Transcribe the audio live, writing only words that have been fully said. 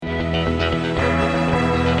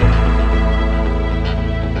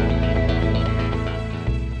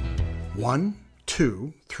One,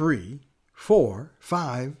 two, three, 4,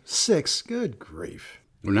 5, 6. Good grief.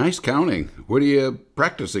 Well, nice counting. What are you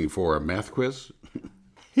practicing for, a math quiz?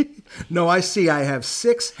 No, I see I have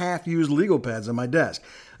 6 half-used legal pads on my desk.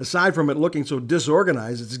 Aside from it looking so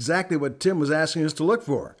disorganized, it's exactly what Tim was asking us to look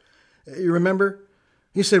for. You remember?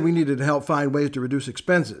 He said we needed to help find ways to reduce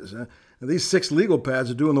expenses. These 6 legal pads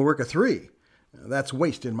are doing the work of 3. That's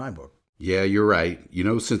waste in my book. Yeah, you're right.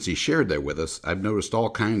 Since he shared that with us, I've noticed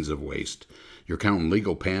all kinds of waste. You're counting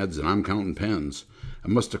legal pads and I'm counting pens. I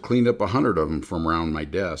must have cleaned up 100 of them from around my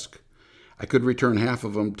desk. I could return half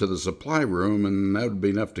of them to the supply room, and that would be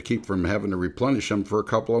enough to keep from having to replenish them for a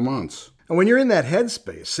couple of months. And when you're in that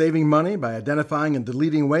headspace, saving money by identifying and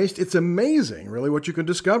deleting waste, it's amazing, really, what you can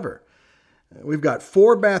discover. We've got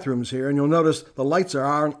 4 bathrooms here, and you'll notice the lights are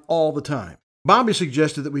on all the time. Bobby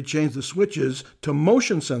suggested that we change the switches to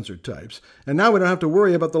motion sensor types, and now we don't have to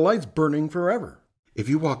worry about the lights burning forever. If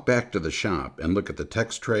you walk back to the shop and look at the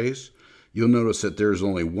text trays, you'll notice that there's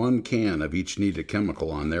only 1 can of each needed chemical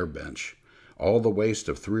on their bench. All the waste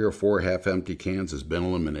of 3 or 4 half-empty cans has been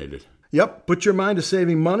eliminated. Yep, put your mind to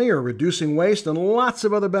saving money or reducing waste, and lots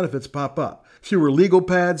of other benefits pop up. Fewer legal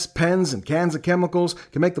pads, pens, and cans of chemicals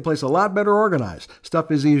can make the place a lot better organized.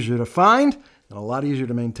 Stuff is easier to find and a lot easier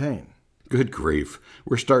to maintain. Good grief.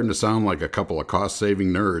 We're starting to sound like a couple of cost-saving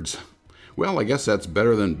nerds. Well, I guess that's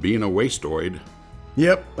better than being a wasteoid.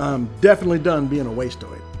 Yep, I'm definitely done being a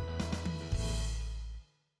wasteoid.